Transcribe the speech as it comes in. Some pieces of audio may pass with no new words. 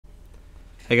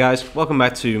Hey guys, welcome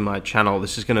back to my channel.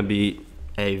 This is going to be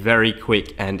a very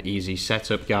quick and easy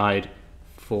setup guide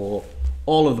for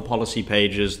all of the policy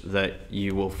pages that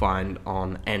you will find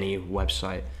on any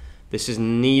website. This is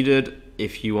needed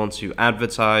if you want to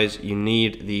advertise. You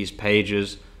need these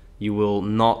pages. You will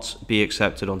not be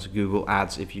accepted onto Google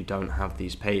Ads if you don't have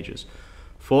these pages.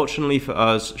 Fortunately for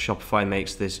us, Shopify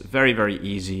makes this very, very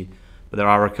easy, but there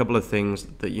are a couple of things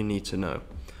that you need to know.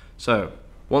 So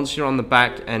once you're on the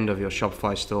back end of your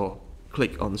Shopify store,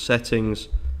 click on settings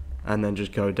and then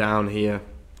just go down here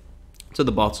to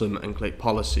the bottom and click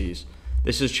policies.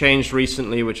 This has changed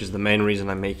recently, which is the main reason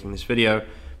I'm making this video,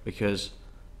 because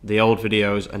the old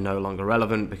videos are no longer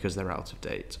relevant because they're out of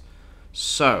date.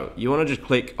 So you want to just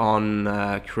click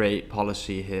on create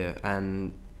policy here,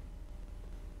 and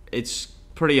it's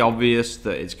pretty obvious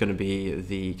that it's going to be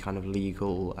the kind of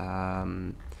legal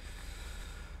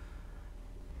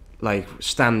like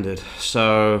standard.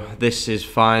 So this is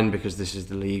fine because this is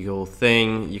the legal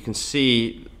thing. You can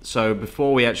see, so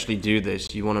before we actually do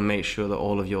this, you want to make sure that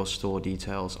all of your store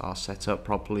details are set up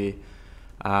properly.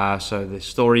 So the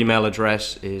store email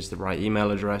address is the right email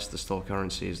address, the store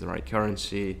currency is the right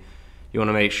currency. You want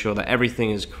to make sure that everything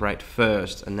is correct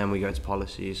first, and then we go to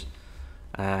policies.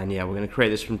 And yeah, we're going to create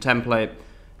this from template.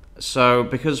 So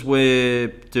because we're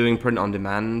doing print on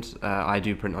demand, I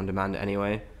do print on demand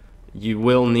anyway, you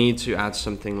will need to add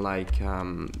something like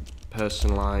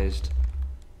personalized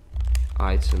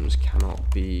items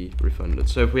cannot be refunded.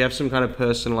 So if we have some kind of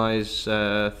personalized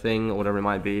thing or whatever it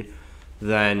might be,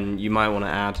 then you might want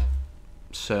to add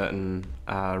certain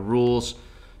rules.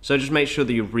 So just make sure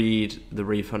that you read the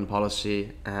refund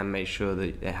policy and make sure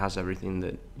that it has everything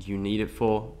that you need it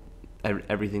for,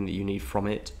 everything that you need from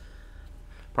it.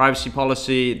 Privacy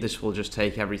policy, this will just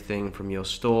take everything from your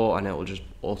store and it will just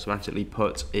automatically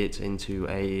put it into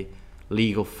a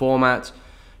legal format.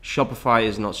 Shopify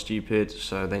is not stupid,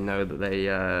 so they know that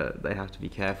they have to be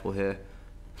careful here.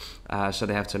 So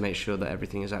they have to make sure that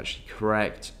everything is actually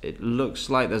correct. It looks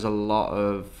like there's a lot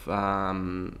of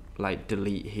like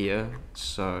delete here,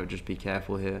 so just be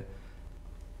careful here.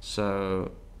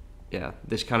 So yeah,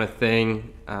 this kind of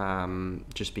thing,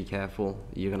 just be careful.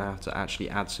 You're gonna have to actually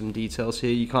add some details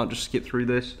here. You can't just skip through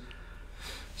this.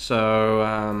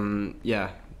 So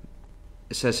yeah,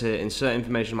 it says here, insert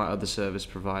information about other service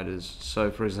providers.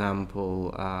 So for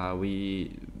example,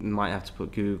 we might have to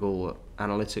put Google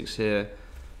Analytics here.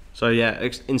 So yeah,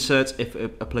 insert if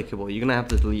applicable. You're gonna have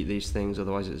to delete these things,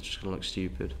 otherwise it's just gonna look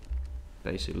stupid,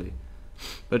 basically.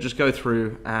 But just go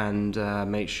through and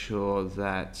make sure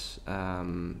that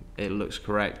it looks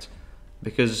correct,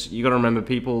 because you got to remember,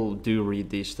 people do read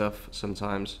these stuff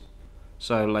sometimes.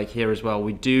 So like here as well,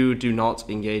 we do not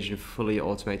engage in fully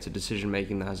automated decision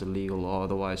making that has a legal or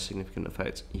otherwise significant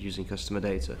effect using customer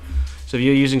data. So if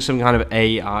you're using some kind of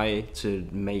AI to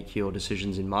make your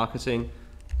decisions in marketing,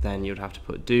 then you'd have to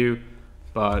put do.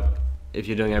 But if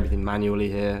you're doing everything manually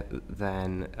here,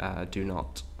 then do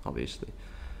not, obviously.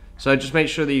 So just make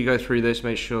sure that you go through this,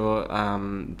 make sure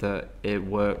that it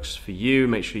works for you,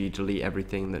 make sure you delete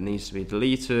everything that needs to be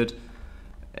deleted.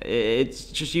 It's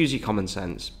just use your common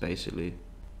sense, basically.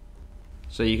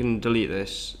 So you can delete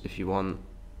this if you want,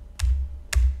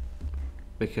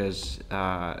 because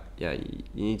yeah, you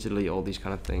need to delete all these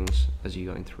kind of things as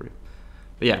you're going through.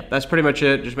 But yeah, that's pretty much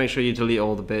it. Just make sure you delete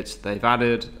all the bits they've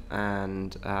added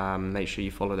and make sure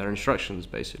you follow their instructions,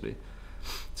 basically.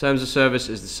 Terms of service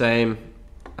is the same.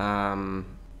 I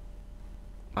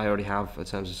already have a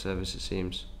terms of service, it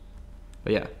seems,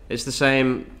 but yeah, it's the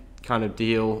same kind of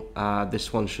deal.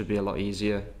 This one should be a lot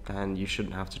easier and you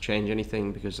shouldn't have to change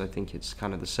anything, because I think it's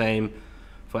kind of the same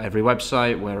for every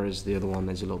website, whereas the other one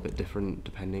is a little bit different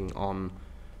depending on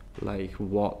like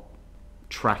what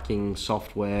tracking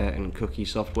software and cookie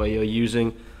software you're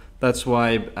using. That's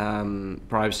why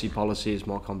privacy policy is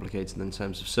more complicated than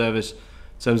terms of service.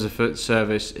 Terms of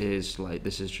service is like,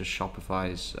 this is just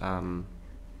Shopify's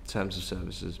terms of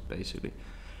services, basically.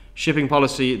 Shipping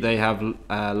policy, they have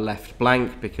left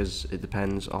blank because it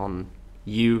depends on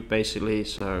you, basically.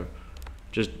 So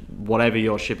just whatever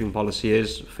your shipping policy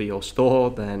is for your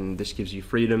store, then this gives you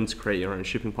freedom to create your own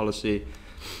shipping policy.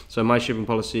 So my shipping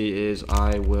policy is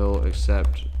I will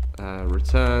accept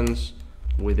returns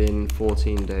within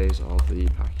 14 days of the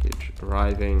package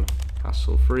arriving,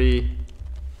 hassle-free.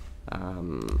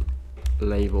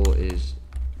 Label is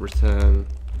return,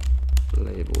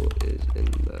 label is in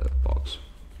the box,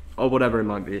 or whatever it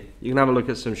might be. You can have a look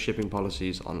at some shipping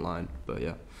policies online, but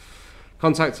yeah.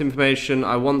 Contact information,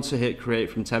 I want to hit create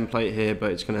from template here,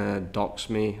 but it's gonna dox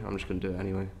me. I'm just gonna do it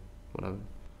anyway, whatever.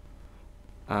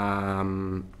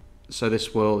 So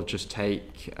this will just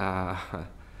take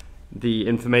the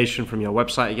information from your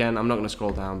website again. I'm not going to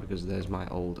scroll down because there's my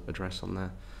old address on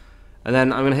there. And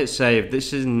then I'm going to hit save.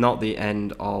 This is not the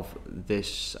end of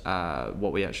this,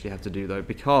 what we actually have to do though,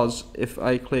 because if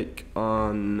I click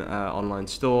on online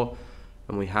store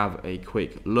and we have a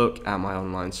quick look at my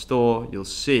online store, you'll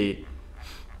see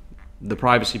the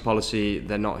privacy policy,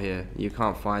 they're not here. You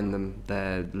can't find them.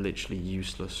 They're literally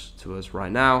useless to us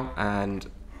right now. And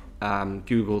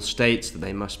Google states that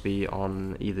they must be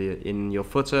on either in your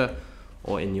footer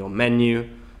or in your menu.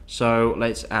 So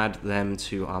let's add them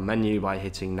to our menu by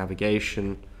hitting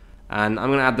navigation, and I'm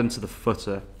going to add them to the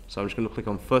footer. So I'm just going to click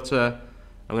on footer.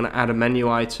 I'm going to add a menu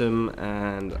item,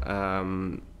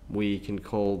 and we can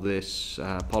call this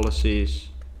policies.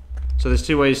 So there's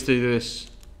two ways to do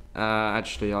this.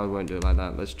 Actually, I won't do it like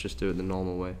that. Let's just do it the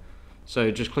normal way.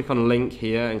 So just click on link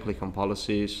here and click on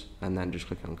policies, and then just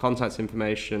click on contact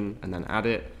information and then add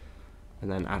it,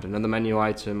 and then add another menu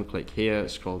item. Click here,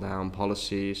 scroll down,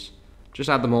 policies. Just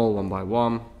add them all one by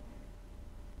one,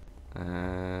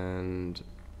 and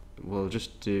we'll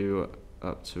just do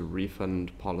up to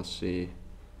refund policy.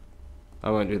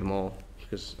 I won't do them all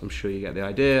because I'm sure you get the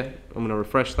idea. I'm going to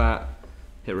refresh that,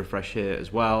 hit refresh here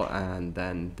as well, and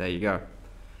then there you go.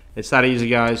 It's that easy,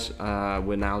 guys.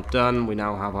 We're now done. We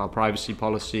now have our privacy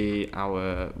policy,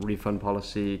 our refund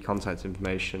policy, contact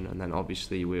information, and then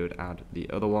obviously we would add the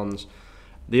other ones.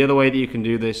 The other way that you can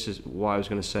do this is what I was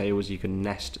going to say was you can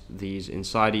nest these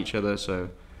inside each other. So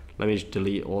let me just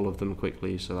delete all of them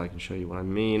quickly so that I can show you what I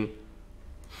mean.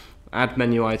 Add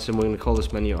menu item. We're going to call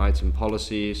this menu item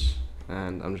policies,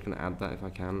 and I'm just going to add that if I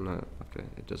can. Okay,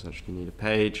 it does actually need a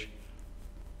page,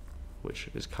 which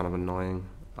is kind of annoying.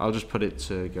 I'll just put it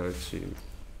to go to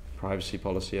privacy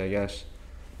policy, I guess.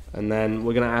 And then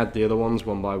we're going to add the other ones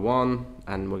one by one,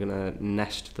 and we're going to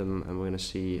nest them, and we're going to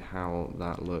see how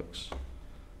that looks.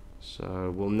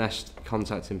 So we'll nest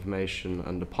contact information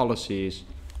under policies,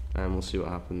 and we'll see what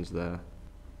happens there.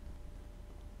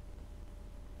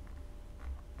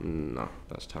 No,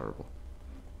 that's terrible.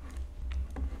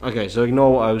 Okay, so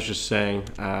ignore what I was just saying,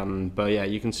 but yeah,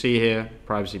 you can see here,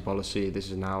 privacy policy. This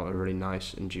is now a really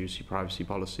nice and juicy privacy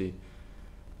policy,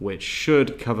 which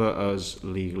should cover us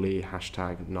legally,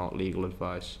 hashtag not legal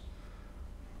advice.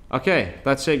 Okay,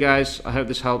 that's it, guys. I hope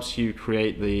this helps you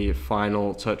create the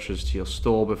final touches to your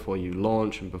store before you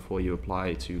launch and before you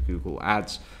apply to Google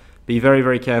Ads. Be very,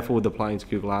 very careful with applying to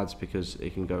Google Ads because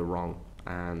it can go wrong,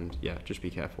 and yeah, just be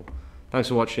careful. Thanks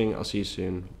for watching. I'll see you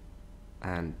soon,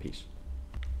 and peace.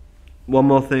 One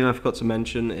more thing I forgot to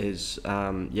mention is,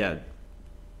 yeah,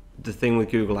 the thing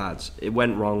with Google Ads. It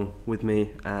went wrong with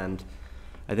me, and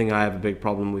I think I have a big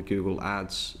problem with Google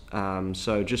Ads.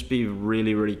 So just be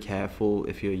really, really careful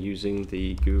if you're using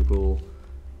the Google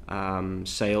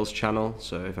sales channel.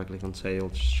 So if I click on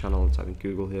sales channel and type in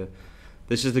Google here,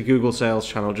 this is the Google sales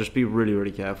channel. Just be really,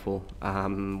 really careful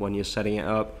when you're setting it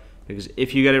up, because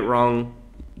if you get it wrong,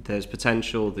 there's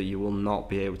potential that you will not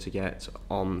be able to get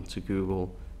on to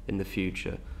Google in the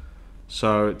future.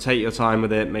 So take your time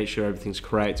with it, make sure everything's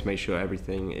correct, make sure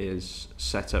everything is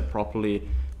set up properly,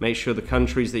 make sure the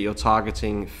countries that you're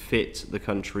targeting fit the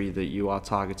country that you are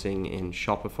targeting in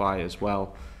Shopify as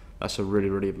well. That's a really,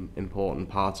 really important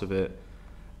part of it.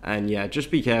 And yeah,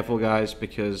 just be careful, guys,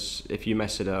 because if you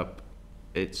mess it up,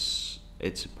 it's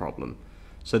a problem.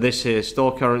 So this here,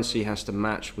 store currency has to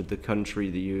match with the country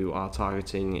that you are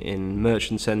targeting in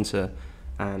Merchant Center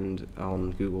and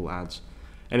on Google Ads.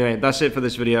 Anyway, that's it for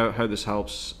this video. Hope this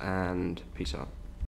helps, and peace out.